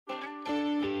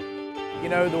You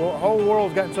know, the whole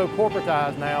world's gotten so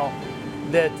corporatized now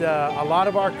that a lot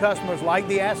of our customers like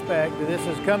the aspect that this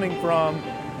is coming from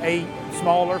a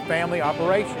smaller family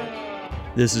operation.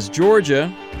 This is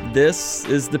Georgia. This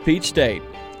is the peach state,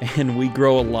 and we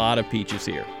grow a lot of peaches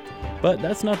here. But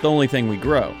that's not the only thing we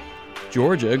grow.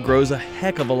 Georgia grows a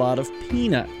heck of a lot of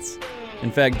peanuts.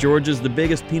 In fact, Georgia's the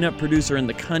biggest peanut producer in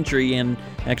the country and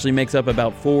actually makes up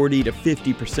about 40 to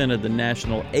 50% of the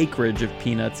national acreage of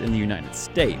peanuts in the United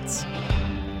States.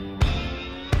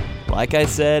 Like I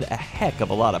said, a heck of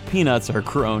a lot of peanuts are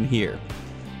grown here.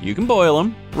 You can boil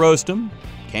them, roast them,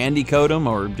 candy coat them,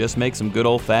 or just make some good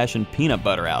old-fashioned peanut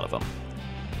butter out of them.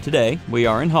 Today, we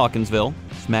are in Hawkinsville,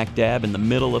 smack dab in the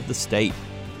middle of the state,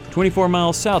 24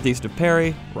 miles southeast of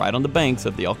Perry, right on the banks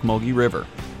of the Ocmulgee River.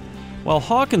 While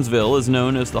Hawkinsville is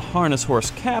known as the harness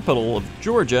horse capital of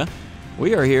Georgia,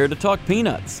 we are here to talk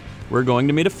peanuts. We're going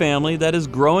to meet a family that is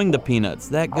growing the peanuts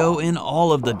that go in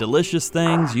all of the delicious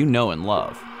things you know and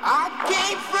love. I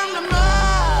came from the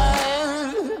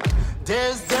mud,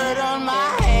 there's dirt on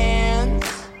my hands,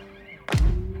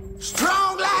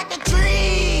 strong like a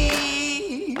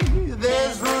tree,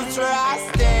 there's roots where I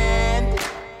stand.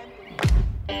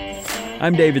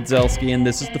 I'm David Zelski, and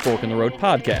this is the Fork in the Road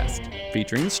podcast,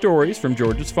 featuring the stories from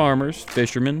Georgia's farmers,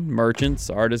 fishermen, merchants,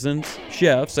 artisans,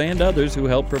 chefs, and others who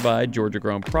help provide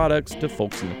Georgia-grown products to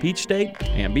folks in the Peach State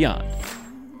and beyond.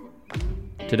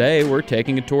 Today, we're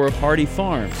taking a tour of Hardy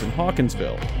Farms in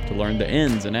Hawkinsville to learn the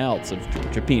ins and outs of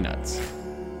Georgia peanuts.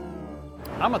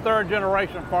 I'm a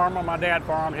third-generation farmer. My dad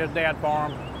farmed, his dad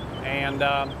farmed, and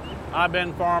I've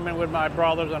been farming with my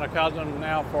brothers and a cousin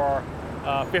now for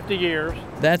 50 years.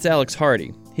 That's Alex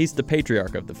Hardy. He's the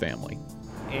patriarch of the family.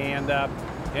 And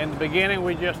in the beginning,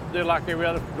 we just did like every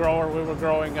other grower. We were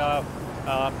growing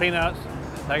peanuts,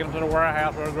 taking them to the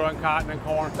warehouse. We were growing cotton and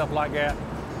corn, stuff like that.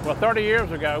 Well, 30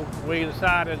 years ago, we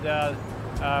decided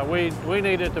we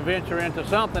needed to venture into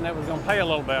something that was going to pay a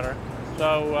little better.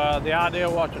 So the idea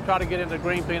was to try to get into the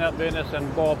green peanut business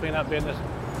and boiled peanut business.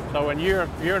 So in year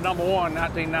number one,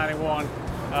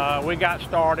 1991, we got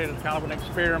started as kind of an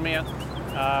experiment.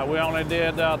 We only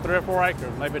did 3 or 4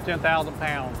 acres, maybe 10,000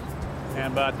 pounds.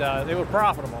 But it was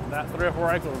profitable. That 3 or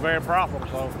 4 acres was very profitable,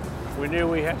 so we knew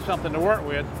we had something to work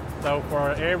with. So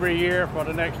for every year for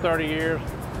the next 30 years,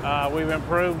 we've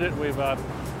improved it.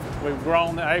 We've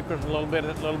grown the acres a little bit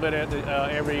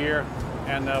every year,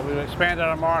 and we've expanded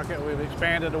our market. We've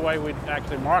expanded the way we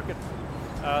actually market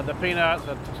the peanuts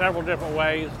in several different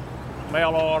ways.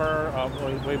 Mail order,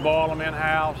 we boil them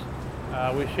in-house.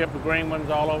 We ship the green ones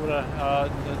all over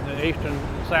the eastern,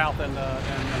 south, and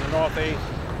the northeast.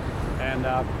 And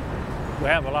we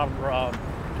have a lot of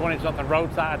 20-something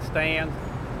roadside stands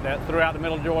that throughout the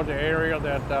Middle Georgia area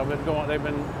that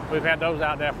we've had those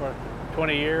out there for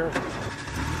 20 years.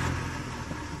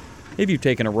 If you've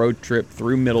taken a road trip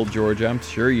through Middle Georgia, I'm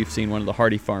sure you've seen one of the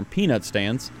Hardy Farm peanut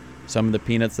stands. Some of the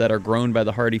peanuts that are grown by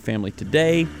the Hardy family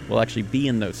today will actually be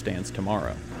in those stands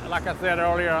tomorrow. Like I said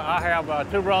earlier, I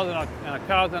have 2 brothers and a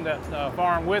cousin that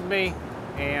farm with me,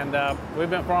 and we've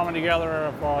been farming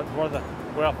together for the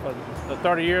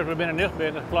 30 years we've been in this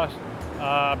business, plus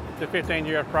the 15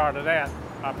 years prior to that.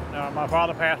 My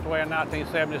father passed away in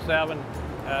 1977,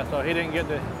 so he didn't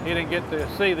get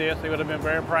to see this. He would have been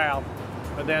very proud.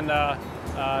 But then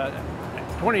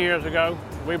 20 years ago,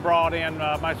 we brought in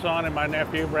my son and my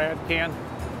nephew, Brad, Ken,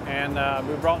 and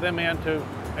we brought them in to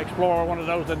explore one of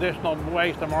those additional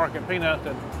ways to market peanuts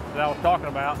that I was talking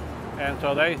about. And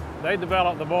so they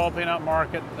developed the boiled peanut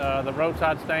market, the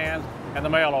roadside stands, and the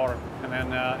mail order. And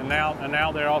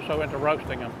now they're also into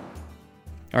roasting them.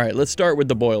 All right, let's start with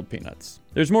the boiled peanuts.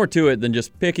 There's more to it than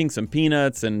just picking some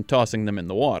peanuts and tossing them in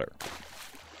the water.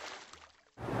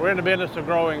 We're in the business of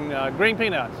growing green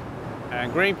peanuts.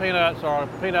 And green peanuts are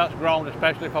peanuts grown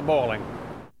especially for boiling.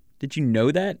 Did you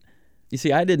know that? You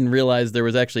see, I didn't realize there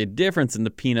was actually a difference in the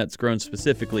peanuts grown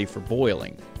specifically for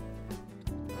boiling.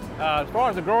 As far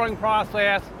as the growing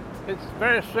process, it's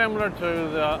very similar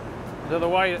to the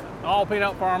way all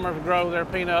peanut farmers grow their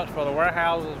peanuts for the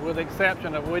warehouses, with the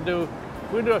exception of we do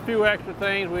a few extra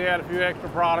things. We add a few extra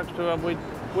products to them.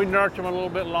 We nurture them a little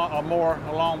bit more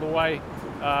along the way.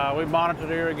 We monitor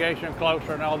the irrigation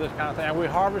closer and all this kind of thing. And we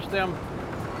harvest them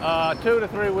 2 to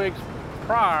 3 weeks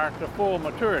prior to full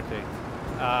maturity.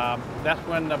 That's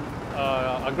when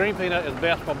a green peanut is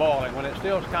best for boiling, when it's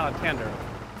still kind of tender.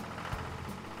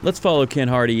 Let's follow Ken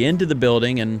Hardy into the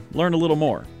building and learn a little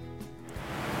more.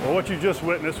 Well, what you just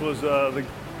witnessed was the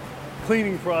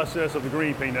cleaning process of the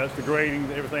green peanuts, the grading,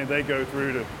 everything they go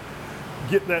through to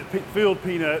get that field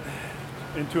peanut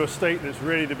into a state that's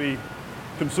ready to be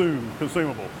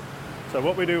consumable. So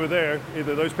what we do with there,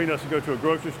 either those peanuts go to a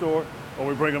grocery store or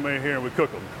we bring them in here and we cook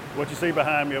them. What you see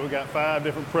behind me, we got 5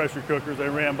 different pressure cookers.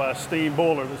 They're ran by a steam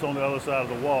boiler that's on the other side of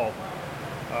the wall.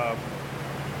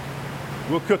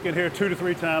 We'll cook in here 2 to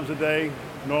 3 times a day.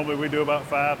 Normally we do about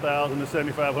 5,000 to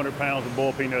 7,500 pounds of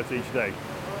boiled peanuts each day.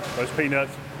 Those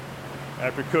peanuts,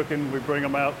 after cooking, we bring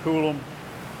them out, cool them.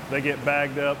 They get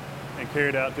bagged up and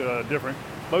carried out to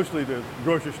mostly the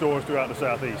grocery stores throughout the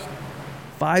Southeast.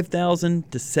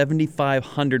 5,000 to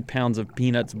 7,500 pounds of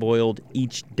peanuts boiled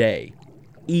each day.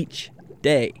 Each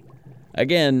day.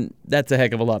 Again, that's a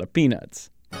heck of a lot of peanuts.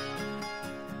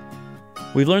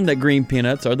 We've learned that green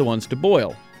peanuts are the ones to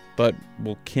boil, but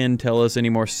will Ken tell us any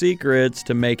more secrets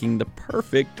to making the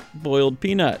perfect boiled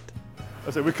peanut? I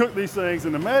said we cook these things,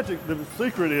 and the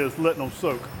secret is letting them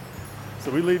soak. So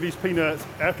we leave these peanuts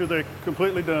after they're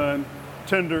completely done,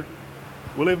 tender.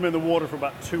 We'll leave them in the water for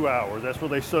about 2 hours. That's where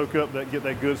they soak up, get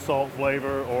that good salt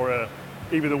flavor, or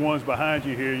even the ones behind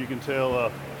you here, you can tell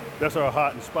that's our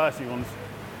hot and spicy ones.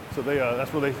 So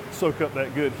that's where they soak up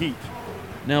that good heat.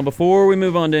 Now, before we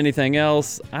move on to anything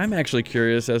else, I'm actually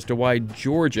curious as to why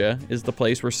Georgia is the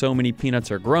place where so many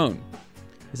peanuts are grown.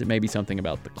 Is it maybe something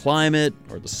about the climate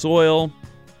or the soil?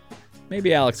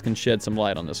 Maybe Alex can shed some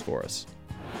light on this for us.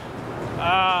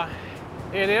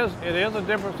 It is a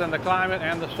difference in the climate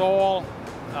and the soil.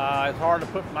 It's hard to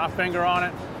put my finger on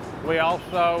it. We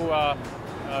also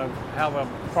have a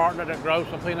partner that grows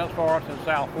some peanuts for us in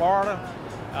South Florida.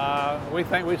 We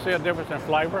think we see a difference in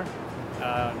flavor.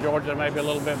 Georgia may be a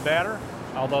little bit better,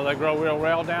 although they grow real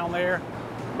well down there.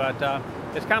 But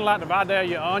it's kind of like the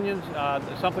Vidalia onions.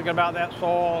 Something about that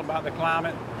soil, about the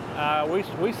climate.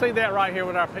 We see that right here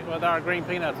with our green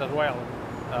peanuts as well.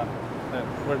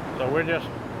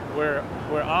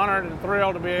 We're honored and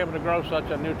thrilled to be able to grow such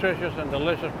a nutritious and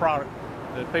delicious product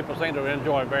that people seem to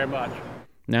enjoy very much.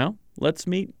 Now, let's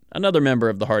meet another member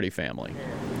of the Hardy family.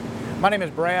 My name is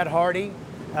Brad Hardy.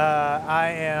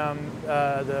 I am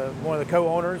one of the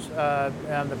co-owners.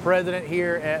 I'm the president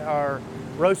here at our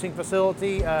roasting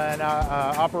facility, and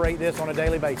I operate this on a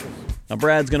daily basis. Now,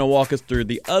 Brad's going to walk us through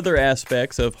the other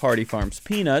aspects of Hardy Farms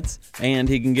peanuts, and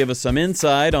he can give us some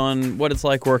insight on what it's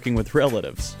like working with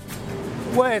relatives.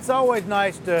 Well, it's always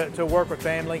nice to work with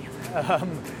family.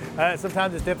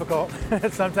 Sometimes it's difficult,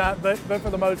 but for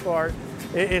the most part,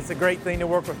 it's a great thing to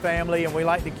work with family, and we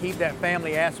like to keep that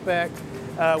family aspect.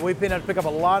 We've been able to pick up a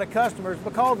lot of customers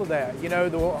because of that. You know,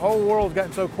 the whole world's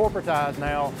gotten so corporatized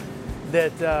now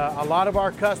that a lot of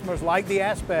our customers like the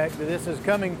aspect that this is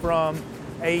coming from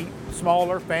a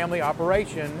smaller family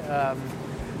operation,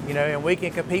 and we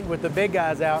can compete with the big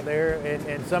guys out there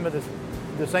and some of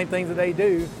the same things that they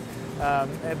do.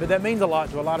 But that means a lot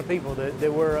to a lot of people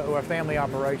that we're a family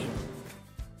operation.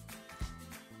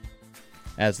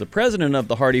 As the president of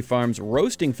the Hardy Farms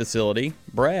roasting facility,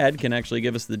 Brad can actually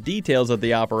give us the details of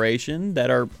the operation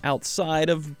that are outside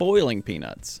of boiling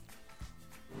peanuts.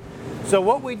 So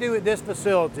what we do at this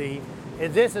facility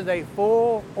is this is a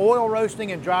full oil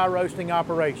roasting and dry roasting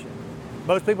operation.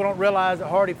 Most people don't realize that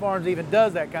Hardy Farms even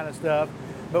does that kind of stuff,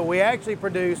 but we actually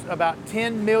produce about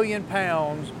 10 million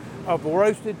pounds of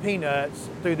roasted peanuts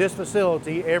through this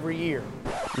facility every year.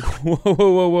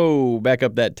 Whoa, back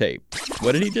up that tape.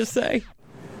 What did he just say?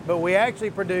 But we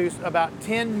actually produce about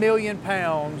 10 million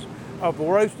pounds of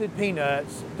roasted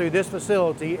peanuts through this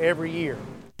facility every year.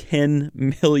 10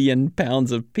 million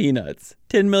pounds of peanuts.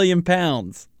 10 million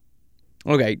pounds.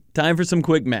 Okay, time for some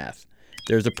quick math.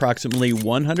 There's approximately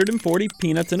 140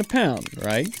 peanuts in a pound,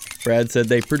 right? Brad said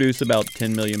they produce about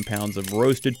 10 million pounds of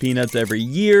roasted peanuts every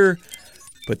year.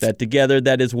 Put that together,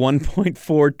 that is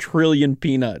 1.4 trillion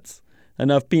peanuts.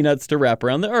 Enough peanuts to wrap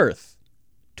around the earth.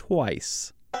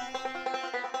 Twice.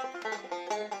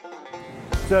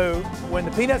 So when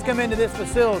the peanuts come into this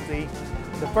facility,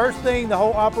 the first thing, the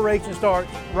whole operation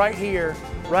starts right here,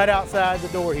 right outside the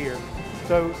door here.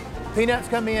 So peanuts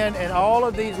come in all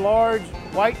of these large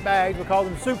white bags, we call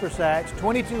them super sacks,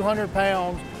 2,200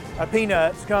 pounds of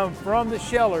peanuts come from the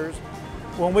shellers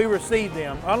when we receive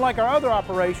them. Unlike our other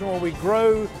operation where we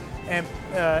grow and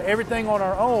everything on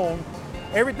our own,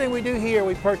 everything we do here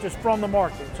we purchase from the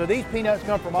market. So these peanuts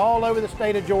come from all over the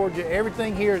state of Georgia.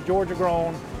 Everything here is Georgia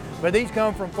grown, but these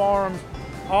come from farms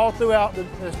all throughout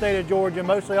the state of Georgia,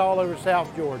 mostly all over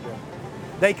South Georgia.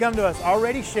 They come to us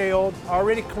already shelled,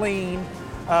 already cleaned.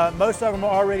 Most of them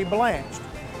are already blanched.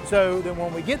 So then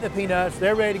when we get the peanuts,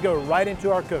 they're ready to go right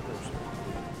into our cookers.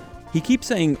 He keeps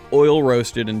saying oil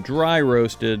roasted and dry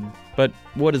roasted, but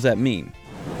what does that mean?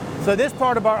 So this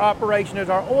part of our operation is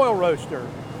our oil roaster.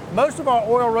 Most of our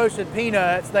oil roasted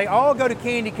peanuts, they all go to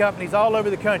candy companies all over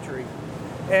the country.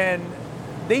 And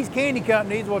these candy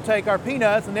companies will take our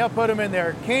peanuts and they'll put them in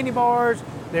their candy bars,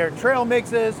 their trail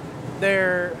mixes,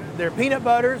 their peanut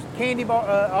butters, candy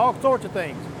bar, all sorts of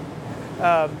things.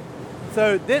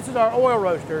 So this is our oil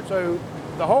roaster. So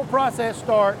the whole process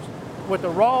starts with the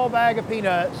raw bag of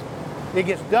peanuts. It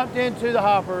gets dumped into the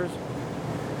hoppers,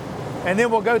 and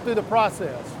then we'll go through the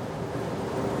process.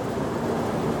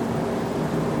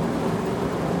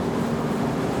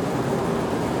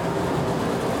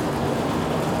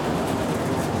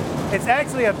 It's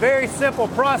actually a very simple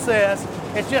process.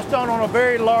 It's just done on a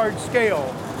very large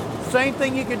scale. Same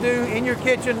thing you could do in your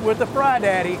kitchen with the Fry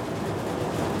Daddy,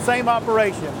 same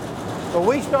operation. But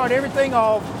we start everything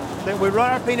off that we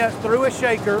run our peanuts through a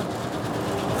shaker.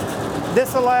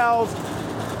 This allows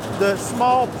the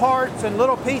small parts and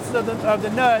little pieces of the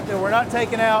nut that we're not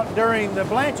taking out during the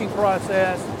blanching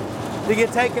process to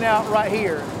get taken out right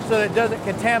here so that it doesn't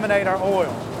contaminate our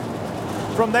oil.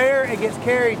 From there, it gets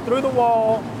carried through the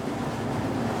wall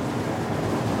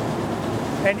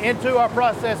and into our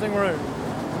processing room.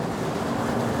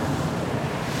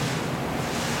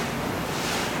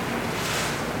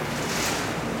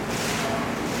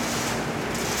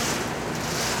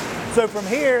 So from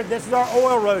here, this is our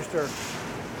oil roaster.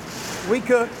 We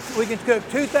can cook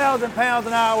 2,000 pounds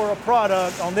an hour of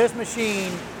product on this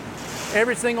machine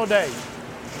every single day.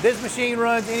 This machine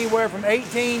runs anywhere from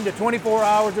 18 to 24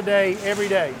 hours a day, every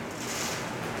day.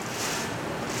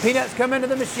 Peanuts come into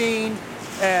the machine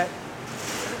at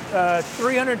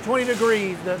 320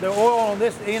 degrees. The oil on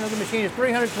this end of the machine is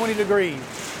 320 degrees.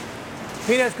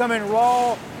 Peanuts come in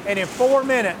raw, and in 4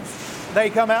 minutes, they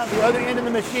come out the other end of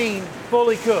the machine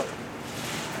fully cooked.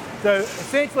 So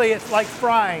essentially, it's like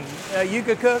frying. You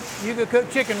could cook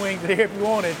chicken wings here if you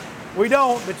wanted. We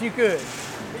don't, but you could.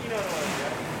 Peanut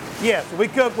oil. Yes, we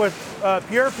cook with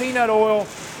pure peanut oil.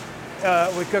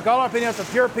 We cook all our peanuts with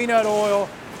pure peanut oil,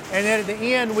 and then at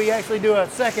the end, we actually do a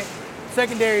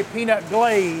secondary peanut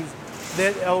glaze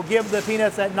that will give the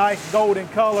peanuts that nice golden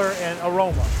color and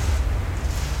aroma.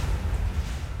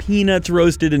 Peanuts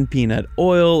roasted in peanut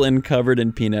oil and covered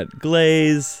in peanut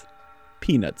glaze.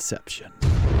 Peanutception.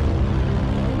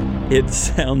 It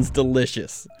sounds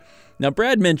delicious. Now,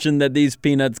 Brad mentioned that these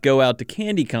peanuts go out to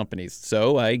candy companies,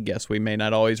 so I guess we may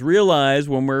not always realize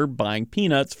when we're buying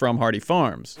peanuts from Hardy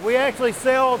Farms. We actually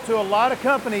sell to a lot of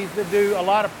companies that do a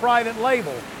lot of private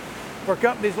label for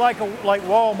companies like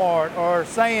Walmart or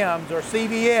Sam's or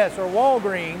CVS or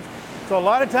Walgreens. So a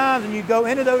lot of times when you go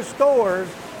into those stores,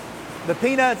 the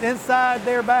peanuts inside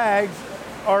their bags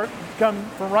come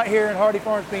from right here in Hardy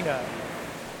Farms Peanut.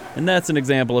 And that's an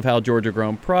example of how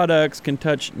Georgia-grown products can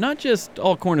touch not just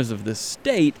all corners of the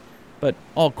state, but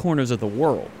all corners of the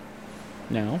world.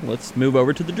 Now, let's move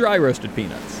over to the dry roasted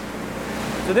peanuts.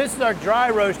 So this is our dry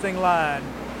roasting line.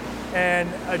 And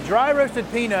a dry roasted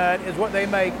peanut is what they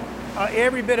make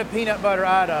every bit of peanut butter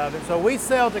out of. And so we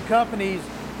sell to companies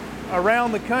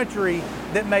around the country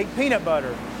that make peanut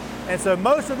butter. And so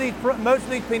most of these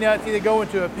peanuts either go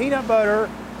into a peanut butter,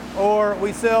 or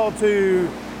we sell to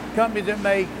companies that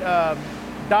make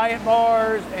diet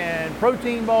bars and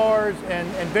protein bars and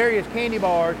various candy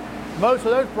bars. Most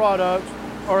of those products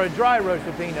are a dry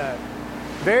roasted peanut.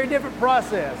 Very different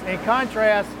process. In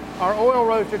contrast, our oil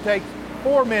roaster takes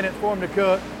 4 minutes for them to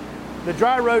cook. The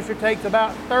dry roaster takes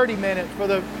about 30 minutes for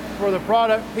the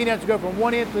peanuts to go from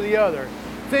one end to the other.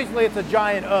 Essentially, it's a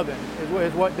giant oven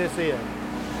is what this is.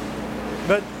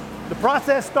 But the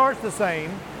process starts the same.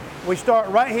 We start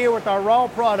right here with our raw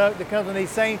product that comes in these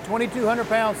same 2,200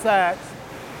 pound sacks.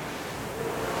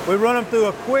 We run them through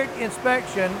a quick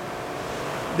inspection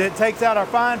that takes out our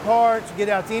fine parts, get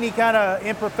out any kind of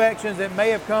imperfections that may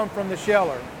have come from the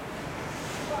sheller.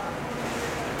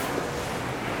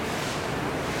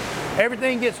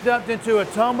 Everything gets dumped into a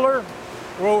tumbler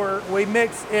where we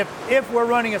mix, if we're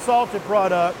running a salted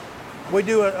product, we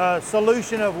do a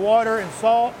solution of water and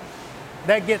salt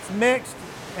that gets mixed,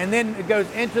 and then it goes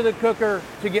into the cooker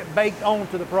to get baked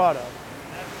onto the product.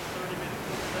 That's 30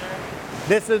 minutes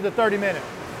there. This is the 30 minutes.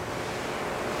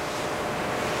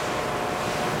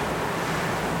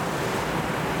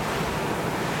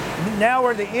 Now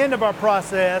we're at the end of our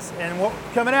process, and what's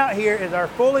coming out here is our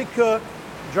fully cooked,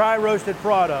 dry roasted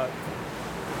product.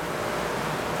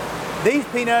 These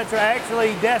peanuts are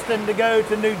actually destined to go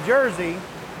to New Jersey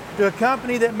to a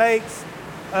company that makes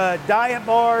diet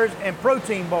bars and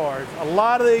protein bars. A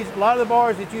lot of the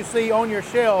bars that you see on your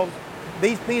shelves,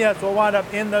 these peanuts will wind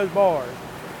up in those bars.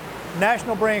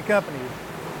 National brand companies.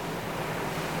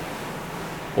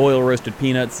 Oil roasted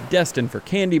peanuts destined for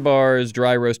candy bars,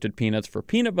 dry roasted peanuts for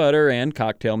peanut butter and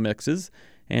cocktail mixes,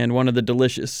 and one of the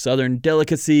delicious southern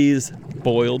delicacies,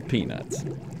 boiled peanuts.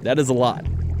 That is a lot.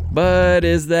 But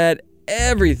is that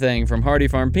everything from Hardy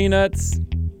Farm Peanuts?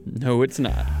 No, it's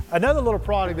not. Another little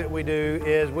product that we do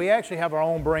is we actually have our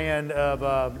own brand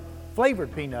of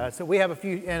flavored peanuts that we have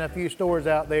in a few stores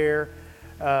out there.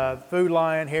 Food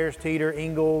Lion, Harris Teeter,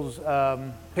 Ingles,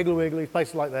 Piggly Wiggly,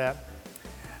 places like that.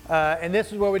 And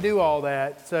this is where we do all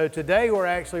that. So today we're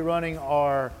actually running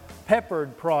our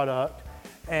peppered product.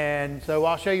 And so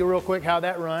I'll show you real quick how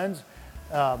that runs.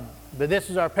 But this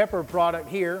is our peppered product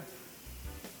here.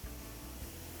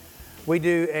 We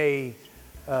do a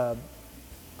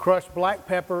crushed black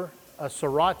pepper, a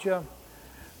sriracha,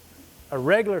 a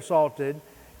regular salted,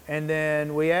 and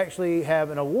then we actually have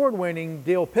an award-winning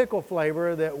dill pickle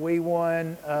flavor that we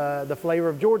won the Flavor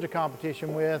of Georgia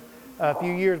competition with a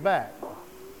few years back.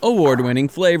 Award-winning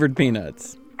flavored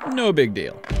peanuts. No big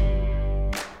deal.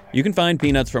 You can find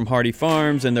peanuts from Hardy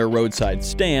Farms in their roadside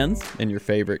stands, in your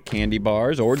favorite candy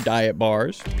bars or diet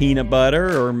bars, peanut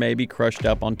butter, or maybe crushed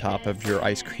up on top of your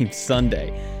ice cream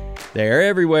sundae. They're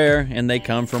everywhere, and they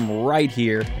come from right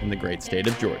here in the great state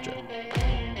of Georgia.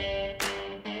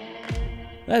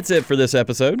 That's it for this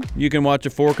episode. You can watch A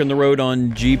Fork in the Road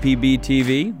on GPB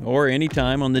TV or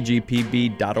anytime on the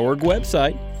gpb.org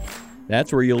website.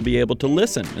 That's where you'll be able to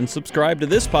listen and subscribe to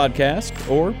this podcast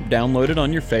or download it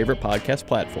on your favorite podcast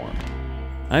platform.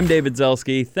 I'm David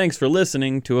Zelski. Thanks for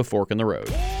listening to A Fork in the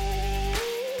Road.